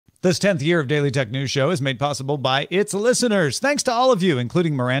This 10th year of Daily Tech News Show is made possible by its listeners. Thanks to all of you,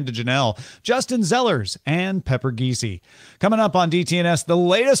 including Miranda Janelle, Justin Zellers, and Pepper Giese. Coming up on DTNS, the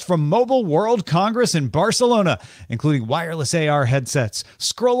latest from Mobile World Congress in Barcelona, including wireless AR headsets,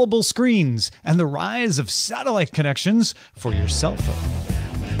 scrollable screens, and the rise of satellite connections for your cell phone.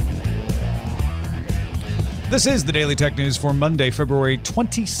 This is the Daily Tech News for Monday, February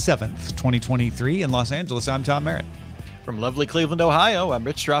 27th, 2023. In Los Angeles, I'm Tom Merritt. From lovely Cleveland, Ohio, I'm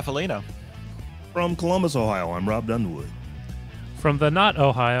Rich Stroffolino. From Columbus, Ohio, I'm Robb Dunewood. From the not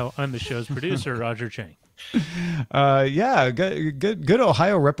Ohio, I'm the show's producer, Roger Chang. Good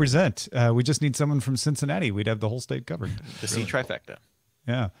Ohio represent. We just need someone from Cincinnati. We'd have the whole state covered. The C trifecta.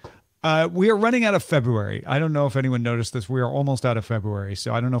 Yeah. We are running out of February. I don't know if anyone noticed this. We are almost out of February,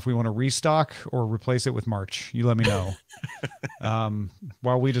 so I don't know if we want to restock or replace it with March. You let me know.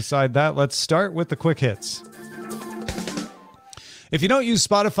 While we decide that, let's start with the quick hits. If you don't use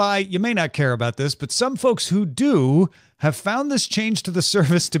Spotify, you may not care about this, but some folks who do have found this change to the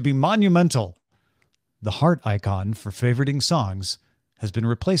service to be monumental. The heart icon for favoriting songs has been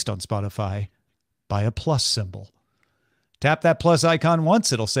replaced on Spotify by a plus symbol. Tap that plus icon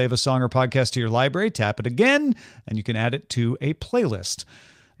once, it'll save a song or podcast to your library. Tap it again, and you can add it to a playlist.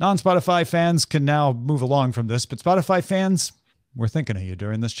 Non-Spotify fans can now move along from this, but Spotify fans, we're thinking of you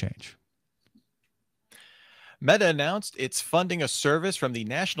during this change. Meta announced it's funding a service from the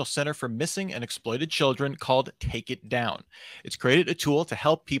National Center for Missing and Exploited Children called Take It Down. It's created a tool to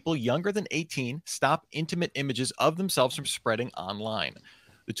help people younger than 18 stop intimate images of themselves from spreading online.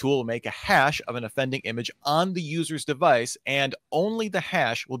 The tool will make a hash of an offending image on the user's device, and only the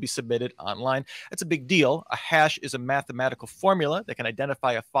hash will be submitted online. That's a big deal. A hash is a mathematical formula that can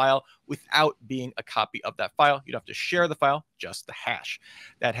identify a file without being a copy of that file. You don't have to share the file, just the hash.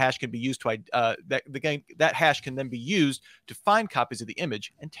 That hash can be used to that hash can then be used to find copies of the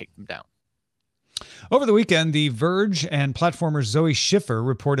image and take them down. Over the weekend, The Verge and platformer Zoe Schiffer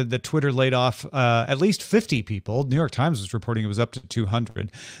reported that Twitter laid off at least 50 people. New York Times was reporting it was up to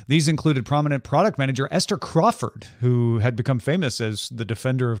 200. These included prominent product manager Esther Crawford, who had become famous as the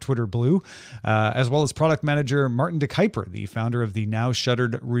defender of Twitter Blue, as well as product manager Martin de Kuiper, the founder of the now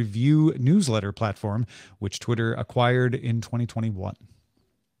shuttered Review newsletter platform, which Twitter acquired in 2021.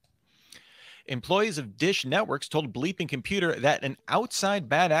 Employees of Dish Networks told Bleeping Computer that an outside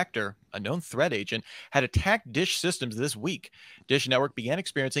bad actor, a known threat agent, had attacked Dish systems this week. Dish Network began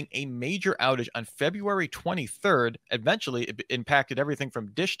experiencing a major outage on February 23rd. Eventually, it impacted everything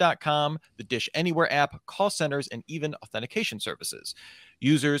from Dish.com, the Dish Anywhere app, call centers, and even authentication services.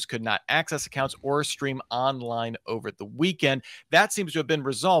 Users could not access accounts or stream online over the weekend. That seems to have been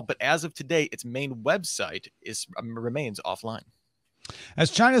resolved, but as of today, its main website remains offline. As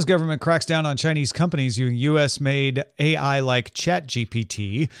China's government cracks down on Chinese companies using U.S.-made AI like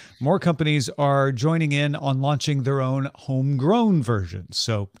ChatGPT, more companies are joining in on launching their own homegrown versions.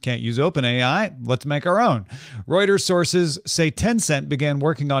 So can't use OpenAI? Let's make our own. Reuters sources say Tencent began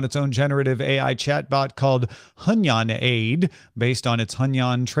working on its own generative AI chatbot called Hunyan Aid, based on its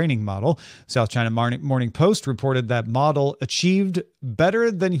Hunyan training model. South China Morning Post reported that model achieved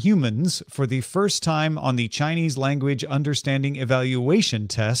better than humans for the first time on the Chinese language understanding evaluation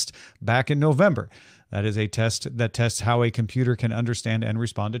test back in November. That is a test that tests how a computer can understand and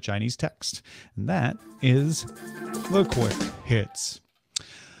respond to Chinese text. And that is the quick hits.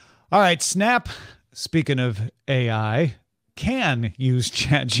 All right, Snap, speaking of AI, can use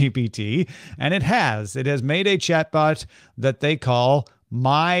ChatGPT, and it has. It has made a chatbot that they call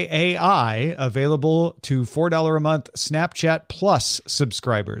My AI, available to $4 a month Snapchat Plus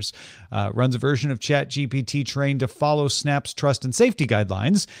subscribers. Runs a version of ChatGPT trained to follow Snap's trust and safety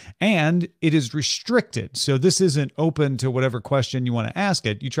guidelines, and it is restricted. So this isn't open to whatever question you want to ask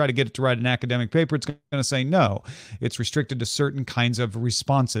it. You try to get it to write an academic paper, it's going to say no. It's restricted to certain kinds of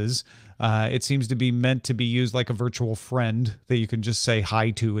responses. It seems to be meant to be used like a virtual friend that you can just say hi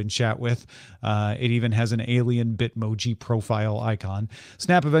to and chat with. It even has an alien Bitmoji profile icon.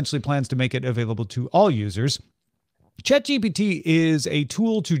 Snap eventually plans to make it available to all users. ChatGPT is a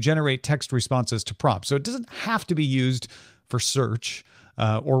tool to generate text responses to prompts, so it doesn't have to be used for search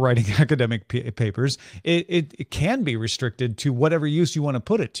or writing academic papers. It can be restricted to whatever use you want to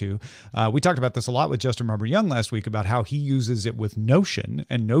put it to. We talked about this a lot with Justin Robert Young last week about how he uses it with Notion,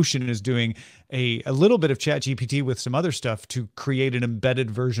 and Notion is doing a little bit of ChatGPT with some other stuff to create an embedded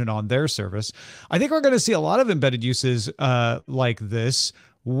version on their service. I think we're going to see a lot of embedded uses like this.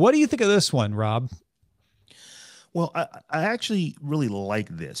 What do you think of this one, Rob? Well, I actually really like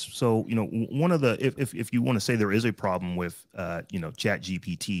this. So, one of the if you want to say there is a problem with Chat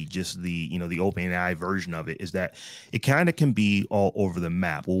GPT, just the OpenAI version of it, is that it kind of can be all over the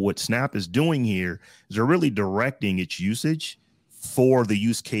map. Well, what Snap is doing here is they're really directing its usage for the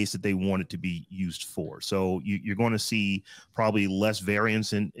use case that they want it to be used for. So you're going to see probably less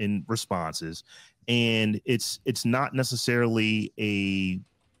variance in responses, and it's not necessarily an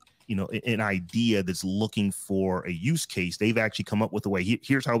idea that's looking for a use case. They've actually come up with a way.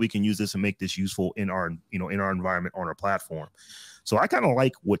 Here's how we can use this and make this useful in our environment, on our platform. So I kind of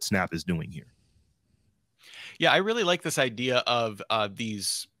like what Snap is doing here. Yeah, I really like this idea of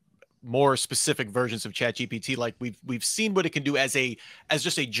these more specific versions of ChatGPT. Like we've seen what it can do as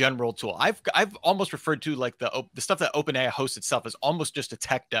just a general tool. I've almost referred to like the stuff that OpenAI hosts itself as almost just a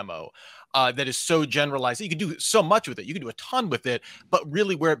tech demo that is so generalized. You can do so much with it. You can do a ton with it, but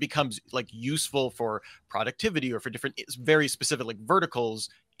really where it becomes like useful for productivity or for different very specific like verticals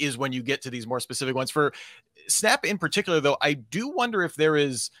is when you get to these more specific ones. For Snap in particular, though, I do wonder if there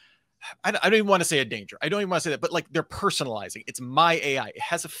is, I don't even want to say a danger. I don't even want to say that, but like they're personalizing. It's my AI. It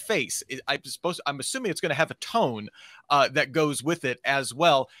has a face. I'm assuming it's going to have a tone that goes with it as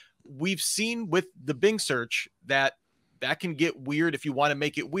well. We've seen with the Bing search that can get weird if you want to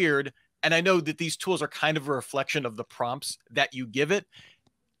make it weird. And I know that these tools are kind of a reflection of the prompts that you give it.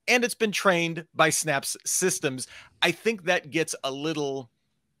 And it's been trained by Snap's systems. I think that gets a little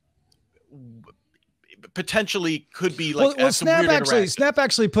potentially could be like well Snap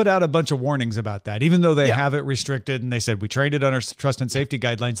actually put out a bunch of warnings about that, even though they have it restricted, and they said we trained it on our trust and safety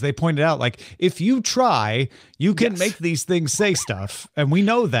guidelines. They pointed out, like, if you try, you can make these things say stuff, and we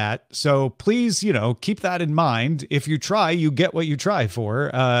know that. So please, keep that in mind. If you try, you get what you try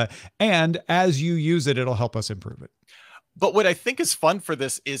for, and as you use it, it'll help us improve it. But what I think is fun for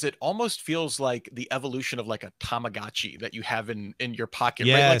this is it almost feels like the evolution of like a Tamagotchi that you have in your pocket.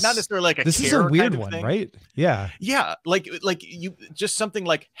 Yes. Right? Like not necessarily like this is a weird one, right? Yeah. Yeah. Like you just something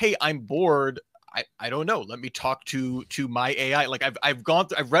like, hey, I'm bored. I don't know. Let me talk to my AI. Like I've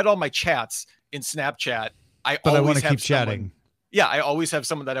read all my chats in Snapchat. I want to keep chatting. Yeah, I always have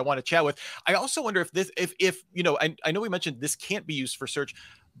someone that I want to chat with. I also wonder if I know we mentioned this can't be used for search,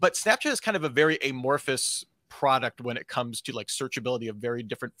 but Snapchat is kind of a very amorphous product when it comes to like searchability of very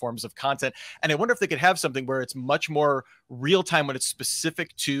different forms of content. And I wonder if they could have something where it's much more real time when it's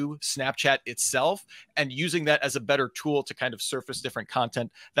specific to Snapchat itself, and using that as a better tool to kind of surface different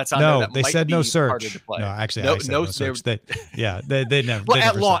content that's on there. That they might said be no search. Harder to play. No, actually, no search. They never.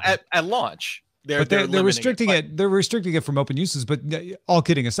 Well, at launch. They're restricting it. They're restricting it from open uses. But all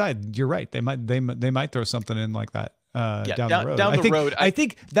kidding aside, you're right. They might throw something in like that down the road. I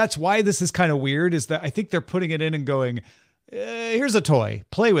think that's why this is kind of weird. Is that I think they're putting it in and going, here's a toy,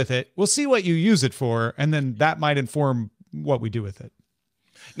 play with it. We'll see what you use it for, and then that might inform what we do with it.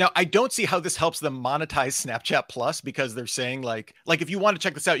 Now, I don't see how this helps them monetize Snapchat Plus, because they're saying like if you want to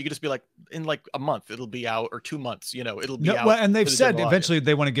check this out, you could just be like, in like a month, it'll be out, or 2 months, it'll be out. Well, and they've said eventually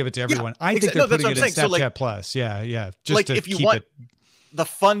they want to give it to everyone. I think they're putting it in Snapchat Plus. Yeah. Just like to if you keep want it the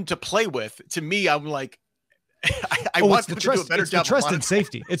fun to play with, to me, I'm like, I want them to do a better job. It's the trust and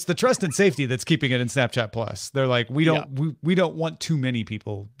safety. It's the trust and safety that's keeping it in Snapchat Plus. They're like, we don't want too many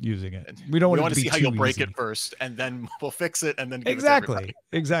people using it. We don't want to see how you'll break it first, and then we'll fix it, and then give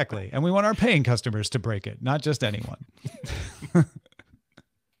exactly. And we want our paying customers to break it, not just anyone.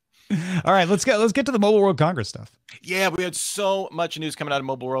 All right, let's get to the Mobile World Congress stuff. Yeah, we had so much news coming out of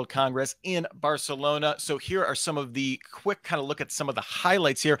Mobile World Congress in Barcelona. So here are some of the quick kind of look at some of the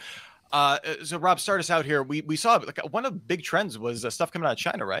highlights here. So Rob, start us out here. We saw like one of the big trends was stuff coming out of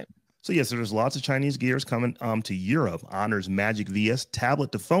China, right? So yes, there's lots of Chinese gears coming to Europe. Honor's Magic VS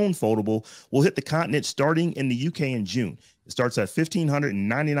tablet to phone foldable will hit the continent starting in the UK in June. It starts at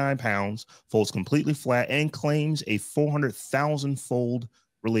 1,599 pounds, folds completely flat, and claims a 400,000 fold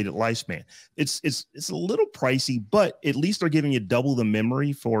related lifespan. It's a little pricey, but at least they're giving you double the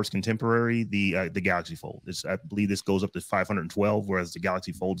memory for its contemporary, the Galaxy Fold. I believe this goes up to 512, whereas the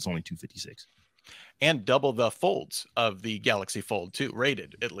Galaxy Fold is only 256. And double the folds of the Galaxy Fold too,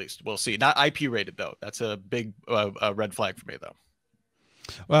 rated at least. We'll see. Not IP rated though. That's a big red flag for me though.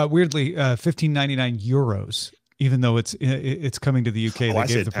 Weirdly, 1,599 euros, even though it's coming to the UK. They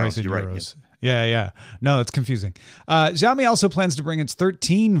gave the price in euros. Right, Yeah. No, it's confusing. Xiaomi also plans to bring its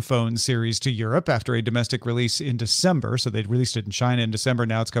 13 phone series to Europe after a domestic release in December. So they released it in China in December.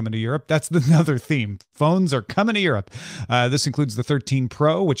 Now it's coming to Europe. That's another theme. Phones are coming to Europe. This includes the 13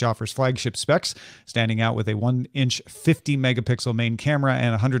 Pro, which offers flagship specs, standing out with a 1-inch 50 megapixel main camera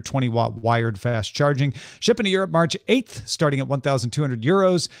and 120 watt wired fast charging. Shipping to Europe March 8th, starting at 1,200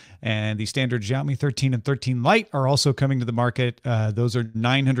 euros. And the standard Xiaomi 13 and 13 Lite are also coming to the market. Those are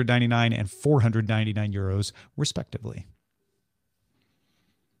 999 and 499 euros, respectively.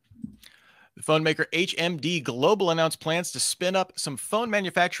 The phone maker HMD Global announced plans to spin up some phone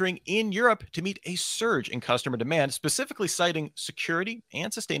manufacturing in Europe to meet a surge in customer demand, specifically citing security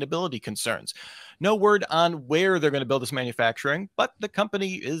and sustainability concerns. No word on where they're going to build this manufacturing, but the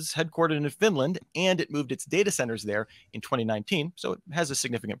company is headquartered in Finland, and it moved its data centers there in 2019, so it has a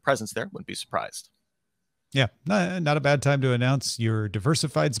significant presence there. Wouldn't be surprised. Yeah, not a bad time to announce your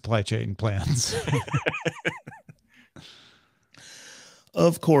diversified supply chain plans.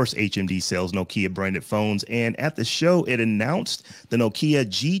 Of course, HMD sells Nokia branded phones, and at the show, it announced the Nokia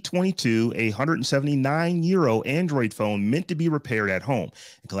G22, a 179 euro Android phone meant to be repaired at home.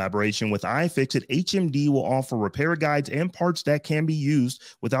 In collaboration with iFixit, HMD will offer repair guides and parts that can be used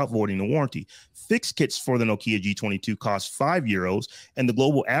without voiding the warranty. Fix kits for the Nokia G22 cost 5 euros, and the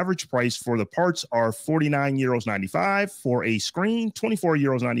global average price for the parts are 49.95 euros for a screen, 24.95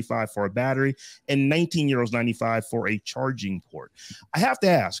 euros for a battery, and 19.95 euros for a charging port. I have to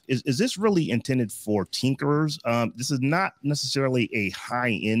ask, is this really intended for tinkerers? This is not necessarily a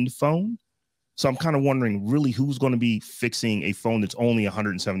high-end phone, so I'm kind of wondering really who's going to be fixing a phone that's only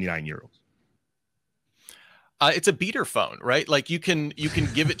 179 euros. It's a beater phone, right? Like you can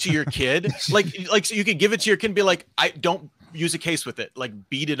give it to your kid, like so you can give it to your kid and be like, I don't use a case with it, like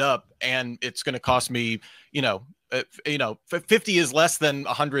beat it up, and it's going to cost me, 50 is less than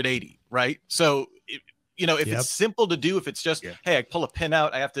 180, right? So if it's simple to do, if it's just, hey, I pull a pin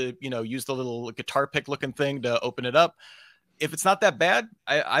out, I have to, use the little guitar pick looking thing to open it up. If it's not that bad,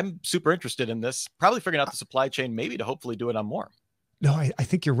 I'm super interested in this. Probably figuring out the supply chain, maybe to hopefully do it on more. No, I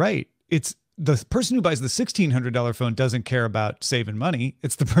think you're right. It's the person who buys the $1,600 phone doesn't care about saving money.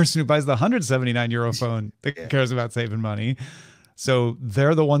 It's the person who buys the 179 euro phone that cares about saving money. So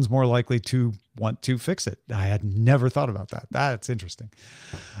they're the ones more likely to want to fix it. I had never thought about that. That's interesting.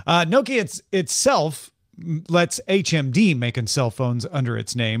 Nokia itself lets HMD make and sell phones under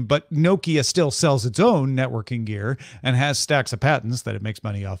its name, but Nokia still sells its own networking gear and has stacks of patents that it makes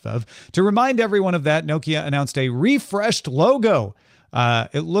money off of. To remind everyone of that, Nokia announced a refreshed logo.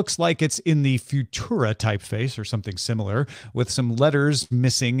 It looks like it's in the Futura typeface or something similar, with some letters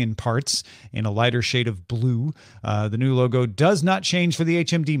missing in parts in a lighter shade of blue. The new logo does not change for the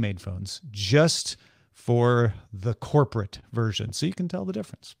HMD made phones, just for the corporate version. So you can tell the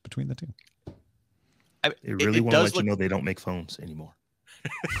difference between the two. They really want to let you know they don't make phones anymore.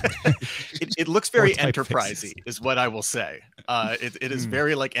 It looks very enterprisey, is what I will say. It is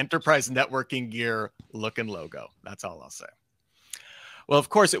very like enterprise networking gear looking logo. That's all I'll say. Well, of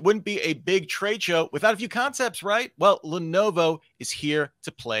course, it wouldn't be a big trade show without a few concepts, right? Well, Lenovo is here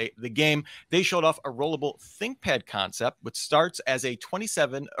to play the game. They showed off a rollable ThinkPad concept, which starts as a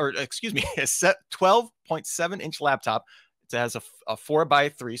 12.7-inch laptop. It has a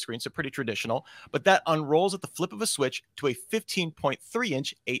 4:3 screen, so pretty traditional, but that unrolls at the flip of a switch to a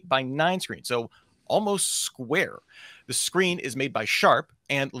 15.3-inch 8:9 screen, so almost square. The screen is made by Sharp,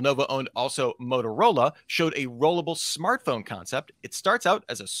 and Lenovo-owned also Motorola showed a rollable smartphone concept. It starts out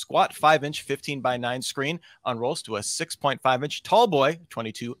as a squat 5-inch 15:9 screen, unrolls to a 6.5-inch tall boy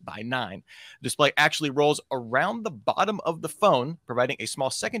 22:9. The display actually rolls around the bottom of the phone, providing a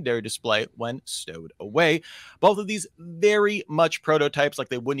small secondary display when stowed away. Both of these very much prototypes, like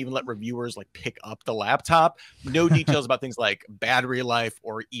they wouldn't even let reviewers like pick up the laptop. No details about things like battery life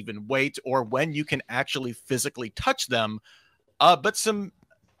or even weight or when you can actually physically touch them. But some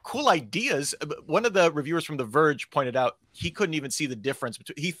cool ideas. One of the reviewers from The Verge pointed out he couldn't even see the difference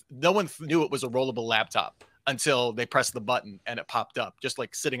between no one knew it was a rollable laptop until they pressed the button and it popped up, just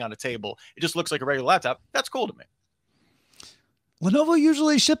like sitting on a table. It just looks like a regular laptop. That's cool to me. Lenovo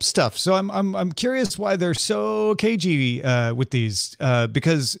usually ships stuff, so I'm curious why they're so cagey with these,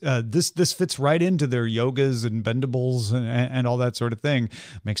 because this fits right into their yogas and bendables and all that sort of thing.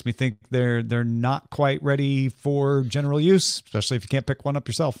 Makes me think they're not quite ready for general use, especially if you can't pick one up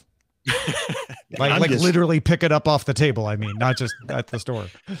yourself. like literally pick it up off the table. I mean, not just at the store.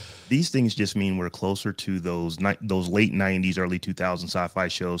 These things just mean we're closer to those late 90s, early 2000s sci-fi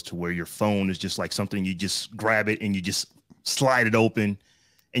shows, to where your phone is just like something you just grab it and you just slide it open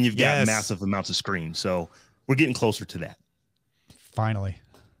and you've got massive amounts of screen. So we're getting closer to that. Finally.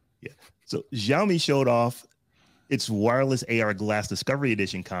 Yeah. So Xiaomi showed off its wireless AR Glass Discovery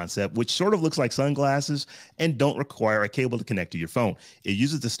Edition concept, which sort of looks like sunglasses and don't require a cable to connect to your phone. It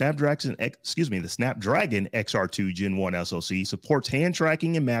uses the Snapdragon XR2 Gen 1 SoC, supports hand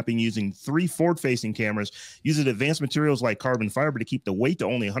tracking and mapping using 3 forward-facing cameras, uses advanced materials like carbon fiber to keep the weight to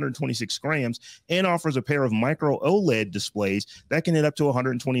only 126 grams, and offers a pair of micro OLED displays that can hit up to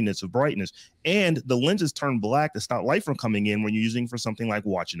 120 nits of brightness. And the lenses turn black to stop light from coming in when you're using for something like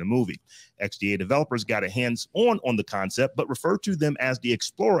watching a movie. XDA developers got a hands-on the concept, but refer to them as the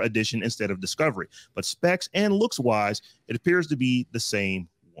Explorer Edition instead of Discovery. But specs and looks-wise, it appears to be the same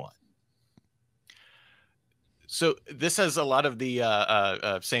one. So this has a lot of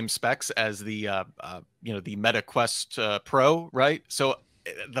the same specs as the the Meta Quest Pro, right? So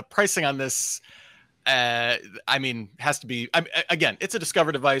the pricing on this, I mean, has to be. Again, it's a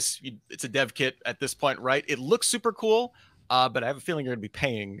Discover device. It's a dev kit at this point, right? It looks super cool, but I have a feeling you're going to be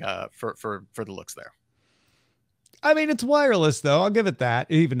paying for the looks there. I mean, it's wireless, though. I'll give it that,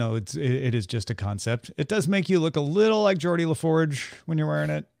 even though it is just a concept. It does make you look a little like Geordie LaForge when you're wearing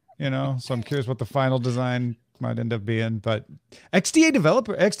it, So I'm curious what the final design might end up being. But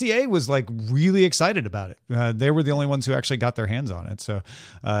XDA was like really excited about it. They were the only ones who actually got their hands on it. So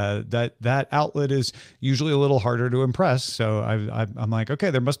that outlet is usually a little harder to impress. So I'm like,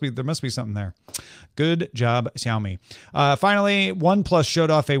 okay, there must be something there. Good job, Xiaomi. Finally, OnePlus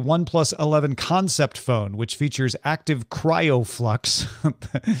showed off a OnePlus 11 concept phone, which features active cryoflux.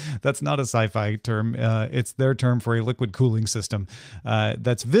 That's not a sci-fi term. It's their term for a liquid cooling system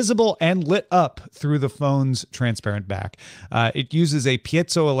that's visible and lit up through the phone's transparent back. It uses a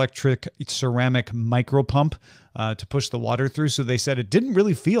piezoelectric ceramic micropump to push the water through. So they said it didn't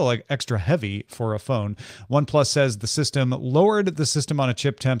really feel like extra heavy for a phone. OnePlus says the system lowered the system on a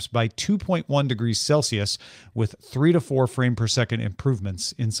chip temps by 2.1 degrees Celsius with 3 to 4 frame per second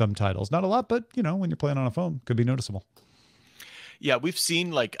improvements in some titles. Not a lot, but when you're playing on a phone, could be noticeable. Yeah, we've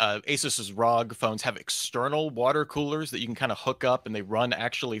seen like Asus's ROG phones have external water coolers that you can kind of hook up and they run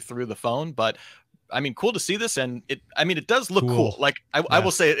actually through the phone. But I mean, cool to see this, and it does look cool. Like I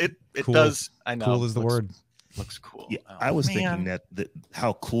will say it cool. Does. I know. Cool is the word. Looks cool. Yeah, I was thinking that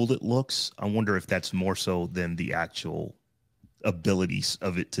how cool it looks. I wonder if that's more so than the actual abilities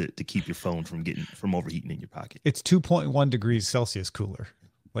of it to keep your phone from overheating in your pocket. It's 2.1 degrees Celsius cooler.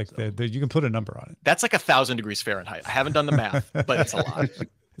 Like you can put a number on it. That's like 1,000 degrees Fahrenheit. I haven't done the math, but it's a lot.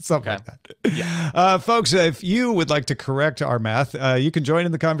 Something like that. Yeah. Folks, if you would like to correct our math, you can join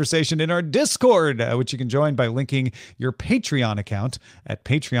in the conversation in our Discord, which you can join by linking your Patreon account at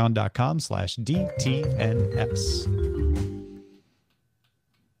patreon.com/DTNS.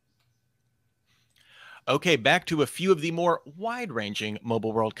 Okay, back to a few of the more wide-ranging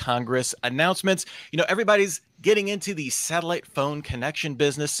Mobile World Congress announcements. Everybody's getting into the satellite phone connection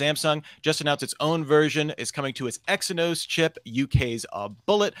business. Samsung just announced its own version is coming to its Exynos chip. UK's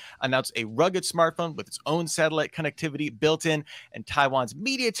Bullet announced a rugged smartphone with its own satellite connectivity built in, and Taiwan's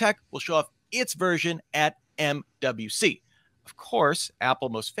MediaTek will show off its version at MWC. Of course, Apple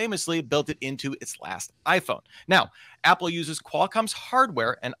most famously built it into its last iPhone. Now, Apple uses Qualcomm's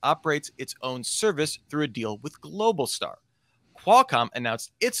hardware and operates its own service through a deal with Globalstar. Qualcomm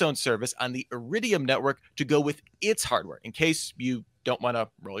announced its own service on the Iridium network to go with its hardware, in case you don't want to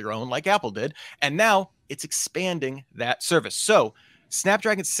roll your own like Apple did. And now it's expanding that service. So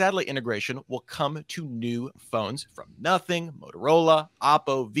Snapdragon satellite integration will come to new phones from Nothing, Motorola,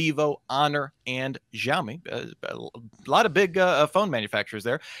 Oppo, Vivo, Honor, and Xiaomi. A lot of big phone manufacturers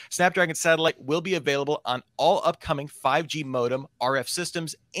there. Snapdragon satellite will be available on all upcoming 5G modem RF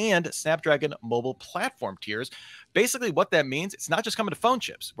systems and Snapdragon mobile platform tiers. Basically, what that means, it's not just coming to phone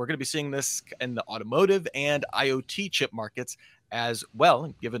chips. We're going to be seeing this in the automotive and IoT chip markets as well.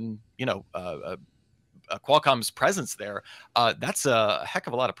 And given, Qualcomm's presence there, that's a heck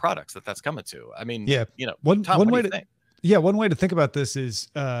of a lot of products that's coming to. I mean, one Tom, way to think? Yeah, one way to think about this is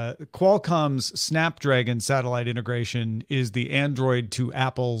Qualcomm's Snapdragon satellite integration is the Android to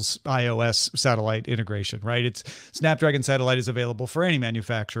Apple's iOS satellite integration, right? It's Snapdragon satellite is available for any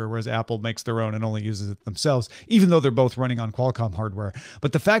manufacturer, whereas Apple makes their own and only uses it themselves, even though they're both running on Qualcomm hardware.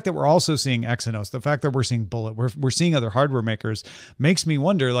 But the fact that we're also seeing Exynos, the fact that we're seeing Bullet, we're seeing other hardware makers makes me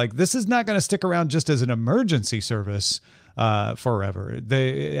wonder, like, this is not going to stick around just as an emergency service forever.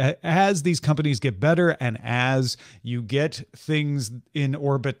 As these companies get better and as you get things in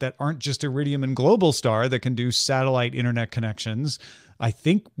orbit that aren't just Iridium and Globalstar that can do satellite internet connections, I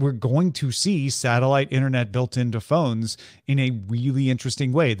think we're going to see satellite internet built into phones in a really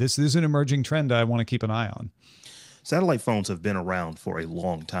interesting way. This is an emerging trend I want to keep an eye on. Satellite phones have been around for a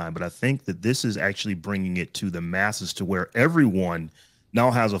long time, but I think that this is actually bringing it to the masses to where everyone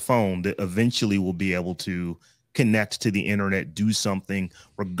now has a phone that eventually will be able to connect to the internet, do something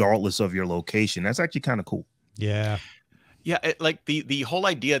regardless of your location. That's actually kind of cool. Yeah. Yeah, like the whole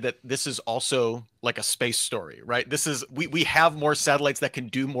idea that this is also like a space story, right? This is we have more satellites that can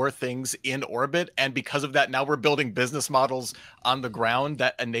do more things in orbit, and because of that, now we're building business models on the ground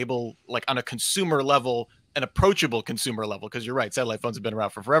that enable, like, on a consumer level, an approachable consumer level. Because you're right, satellite phones have been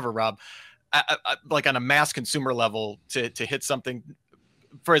around for forever, Rob. Like on a mass consumer level, to hit something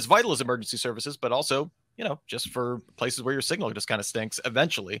for as vital as emergency services, but also, you know, just for places where your signal just kind of stinks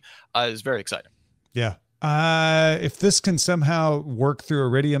eventually, is very exciting. Yeah. If this can somehow work through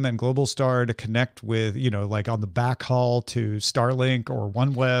Iridium and Globalstar to connect with, you know, like on the backhaul to Starlink or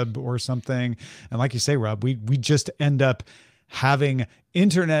OneWeb or something, and like you say, Rob, we just end up having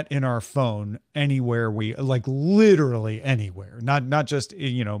internet in our phone anywhere we like, literally anywhere, not just,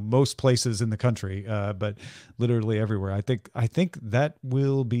 you know, most places in the country, but literally everywhere. I think that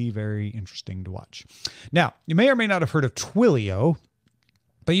will be very interesting to watch. Now, you may or may not have heard of Twilio,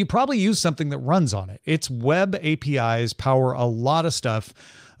 but you probably use something that runs on it. Its web APIs power a lot of stuff.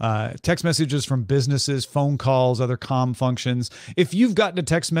 Text messages from businesses, phone calls, other comm functions. If you've gotten a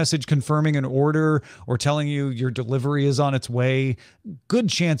text message confirming an order or telling you your delivery is on its way, good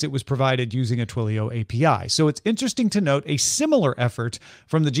chance it was provided using a Twilio API. So it's interesting to note a similar effort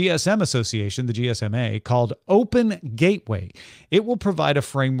from the GSM Association, the GSMA, called Open Gateway. It will provide a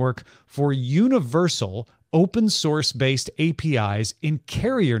framework for universal open source based APIs in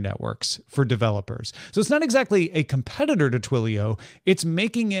carrier networks for developers. So it's not exactly a competitor to Twilio. It's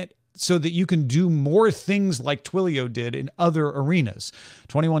making it so that you can do more things like Twilio did in other arenas.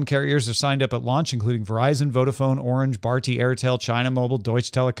 21 carriers are signed up at launch, including Verizon, Vodafone, Orange, Bharti Airtel, China Mobile,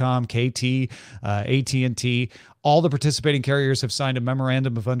 Deutsche Telekom, KT, AT&T. All the participating carriers have signed a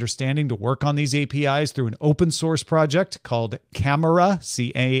memorandum of understanding to work on these APIs through an open source project called Camara,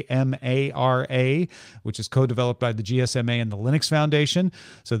 CAMARA, which is co-developed by the GSMA and the Linux Foundation.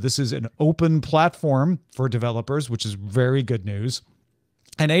 So this is an open platform for developers, which is very good news.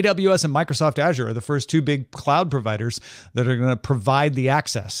 And AWS and Microsoft Azure are the first two big cloud providers that are going to provide the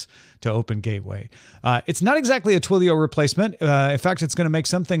access to Open Gateway. It's not exactly a Twilio replacement. In fact, it's going to make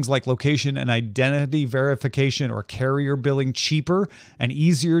some things like location and identity verification or carrier billing cheaper and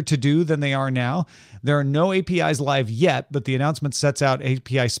easier to do than they are now. There are no APIs live yet, but the announcement sets out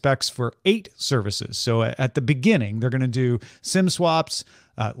API specs for 8 services. So at the beginning, they're going to do SIM swaps,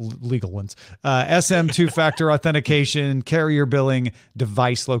 legal ones, SM two-factor authentication, carrier billing,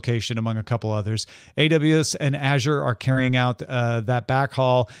 device location, among a couple others. AWS and Azure are carrying out that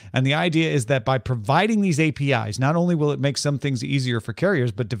backhaul. And the idea is that by providing these APIs, not only will it make some things easier for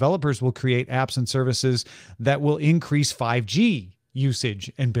carriers, but developers will create apps and services that will increase 5G usage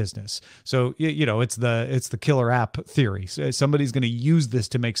and business. So, you know, it's the killer app theory. So somebody's going to use this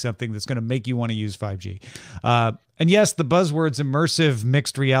to make something that's going to make you want to use 5G. And yes, the buzzwords immersive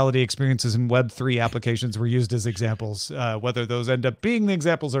mixed reality experiences and Web3 applications were used as examples. Whether those end up being the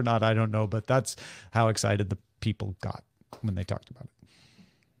examples or not, I don't know, but that's how excited the people got when they talked about it.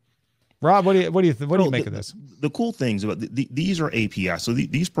 Rob, what do you make of this? The cool things about these are APIs. So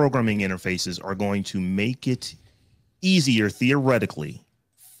these programming interfaces are going to make it easier theoretically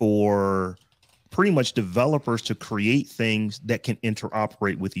for pretty much developers to create things that can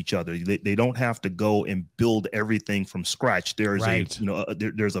interoperate with each other. They don't have to go and build everything from scratch. There's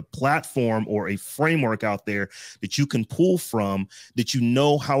there's a platform or a framework out there that you can pull from, that you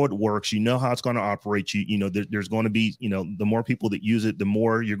know how it works, you know how it's going to operate. There's going to be, the more people that use it, the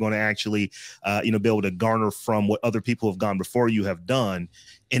more you're going to actually be able to garner from what other people have gone before you have done.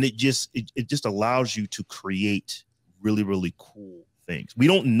 And it just allows you to create really, really cool things. We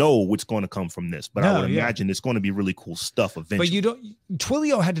don't know what's going to come from this, but I would imagine it's going to be really cool stuff eventually. But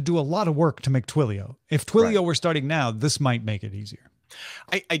Twilio had to do a lot of work to make Twilio. If Twilio were starting now, this might make it easier.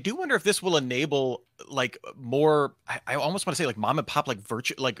 I do wonder if this will enable like more, I almost want to say like mom and pop, like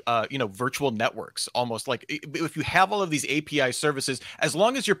virtual networks, almost like if you have all of these API services, as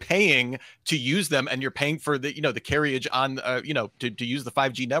long as you're paying to use them and you're paying for the, the carriage on, to use the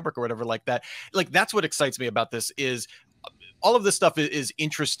 5G network or whatever like that. Like that's what excites me about this is all of this stuff is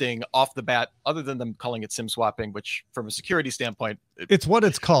interesting off the bat, other than them calling it SIM swapping, which from a security standpoint, it's what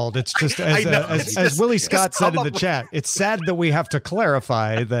it's called. It's just as Willie Scott said in the chat, it's sad that we have to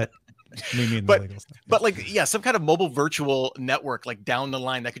clarify that we mean the legal stuff. But like, yeah, some kind of mobile virtual network, like down the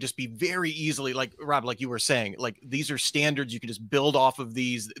line, that could just be very easily, like Rob, like you were saying, like these are standards. You can just build off of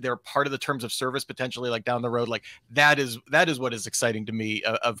these. They're part of the terms of service potentially, like down the road. Like that is what is exciting to me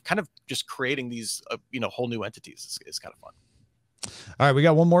of kind of just creating these, whole new entities is kind of fun. All right, we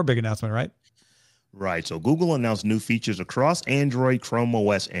got one more big announcement, right? Right. So Google announced new features across Android,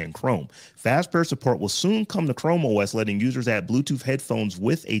 ChromeOS, and Chrome. Fast pair support will soon come to ChromeOS, letting users add Bluetooth headphones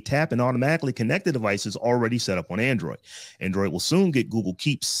with a tap and automatically connect the devices already set up on Android. Android will soon get Google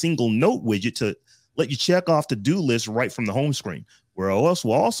Keep's single note widget to let you check off to-do lists right from the home screen. Where OS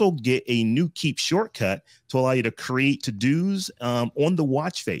will also get a new Keep shortcut to allow you to create to-dos on the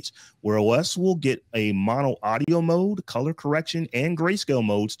watch face. Where OS will get a mono audio mode, color correction, and grayscale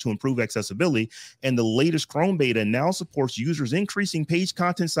modes to improve accessibility. And the latest Chrome beta now supports users increasing page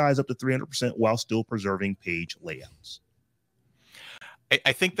content size up to 300% while still preserving page layouts.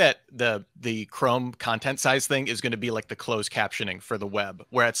 I think that the Chrome content size thing is going to be like the closed captioning for the web,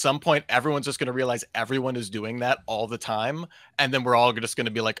 where at some point everyone's just going to realize everyone is doing that all the time, and then we're all just going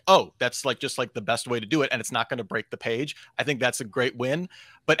to be like, oh, that's like just like the best way to do it, and it's not going to break the page. I think that's a great win.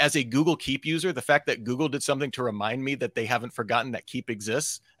 But as a Google Keep user, the fact that Google did something to remind me that they haven't forgotten that Keep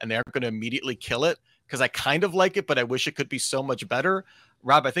exists and they aren't going to immediately kill it, because I kind of like it, but I wish it could be so much better.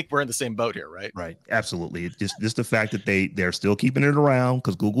 Rob, I think we're in the same boat here, right? Right. Absolutely. It's just the fact that they're still keeping it around,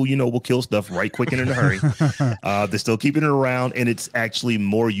 because Google, will kill stuff right quick and in a hurry. They're still keeping it around, and it's actually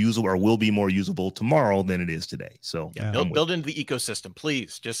more usable, or will be more usable tomorrow than it is today. So yeah, build into the ecosystem,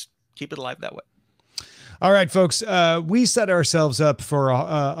 please. Just keep it alive that way. All right, folks, we set ourselves up for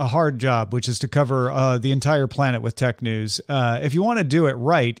a hard job, which is to cover the entire planet with tech news. If you want to do it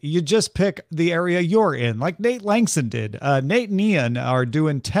right, you just pick the area you're in, like Nate Langston did. Nate and Ian are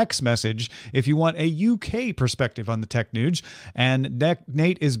doing text message if you want a UK perspective on the tech news. And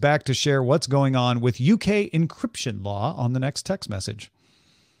Nate is back to share what's going on with UK encryption law on the next text message.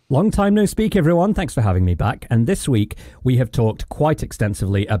 Long time no speak, everyone. Thanks for having me back. And this week, we have talked quite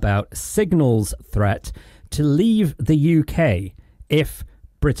extensively about Signal's threat to leave the UK if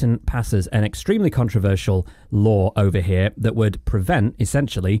Britain passes an extremely controversial law over here that would prevent,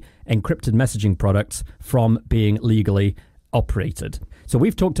 essentially, encrypted messaging products from being legally operated. So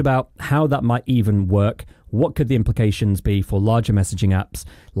we've talked about how that might even work. What could the implications be for larger messaging apps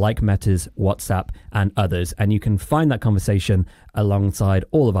like Meta's WhatsApp and others? And you can find that conversation alongside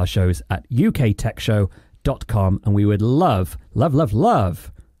all of our shows at uktechshow.com. And we would love, love, love,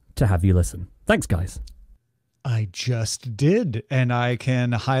 love to have you listen. Thanks, guys. I just did, and I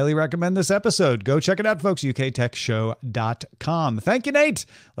can highly recommend this episode. Go check it out, folks, uktechshow.com. Thank you, Nate.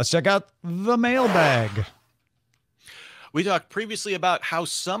 Let's check out the mailbag. We talked previously about how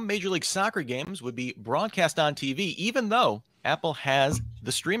some Major League Soccer games would be broadcast on TV, even though Apple has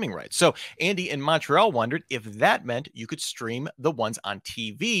the streaming rights. So Andy in Montreal wondered if that meant you could stream the ones on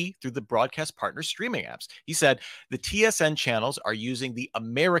TV through the broadcast partner streaming apps. He said the TSN channels are using the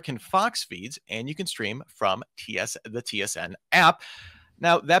American Fox feeds, and you can stream from the TSN app.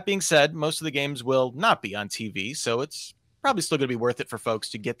 Now, that being said, most of the games will not be on TV, so it's probably still going to be worth it for folks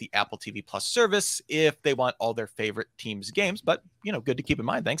to get the Apple TV Plus service if they want all their favorite teams' games. But, good to keep in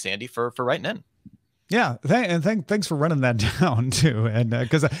mind. Thanks, Andy, for writing in. Yeah, thanks for running that down, too. And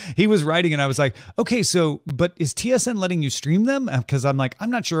because he was writing and I was like, okay, but is TSN letting you stream them? Because I'm like,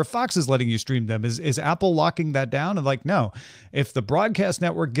 I'm not sure if Fox is letting you stream them. Is Apple locking that down? And like, no, if the broadcast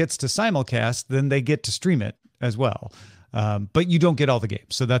network gets to simulcast, then they get to stream it as well. But you don't get all the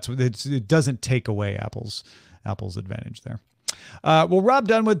games. So it doesn't take away Apple's advantage there. Well, Robb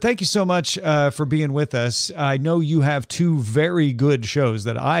Dunewood, thank you so much for being with us. I know you have two very good shows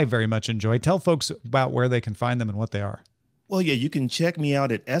that I very much enjoy. Tell folks about where they can find them and what they are. Well, yeah, you can check me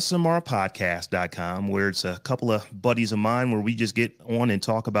out at smrpodcast.com, where it's a couple of buddies of mine where we just get on and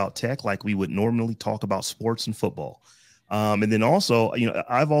talk about tech like we would normally talk about sports and football. And then also,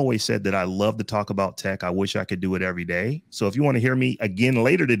 I've always said that I love to talk about tech. I wish I could do it every day. So if you want to hear me again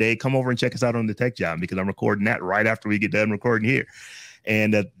later today, come over and check us out on the Tech John, because I'm recording that right after we get done recording here.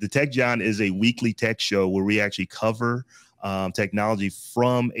 And the Tech John is a weekly tech show where we actually cover technology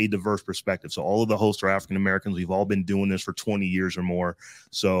from a diverse perspective. So all of the hosts are African Americans. We've all been doing this for 20 years or more.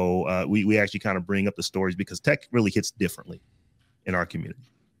 So we actually kind of bring up the stories because tech really hits differently in our community.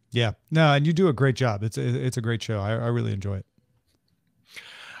 Yeah, no, and you do a great job. It's a great show. I really enjoy it.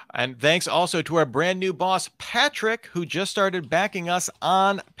 And thanks also to our brand new boss, Patrick, who just started backing us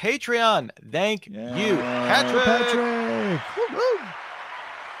on Patreon. Thank you, Patrick.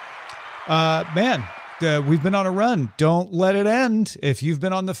 Man, we've been on a run. Don't let it end. If you've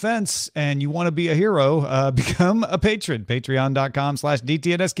been on the fence and you want to be a hero, become a patron.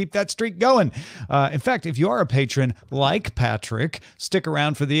 Patreon.com/DTNS. Keep that streak going. In fact, if you are a patron like Patrick, stick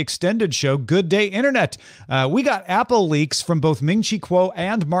around for the extended show, Good Day Internet. We got Apple leaks from both Ming-Chi Kuo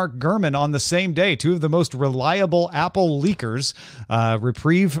and Mark Gurman on the same day, two of the most reliable Apple leakers.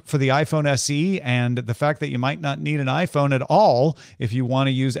 Reprieve for the iPhone SE and the fact that you might not need an iPhone at all if you want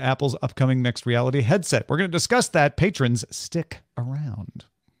to use Apple's upcoming mixed reality headset. We're going to discuss that. Patrons, stick around.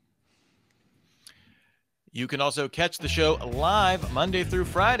 You can also catch the show live Monday through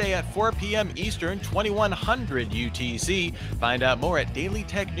Friday at 4 p.m. Eastern, 2100 UTC. Find out more at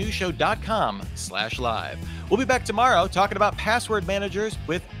dailytechnewsshow.com/live. We'll be back tomorrow talking about password managers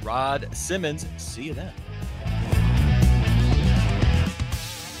with Rod Simmons. See you then.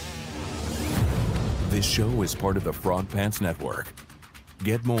 This show is part of the Frog Pants Network.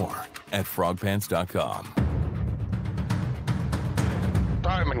 Get more at frogpants.com.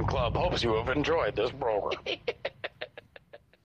 Diamond Club hopes you have enjoyed this program.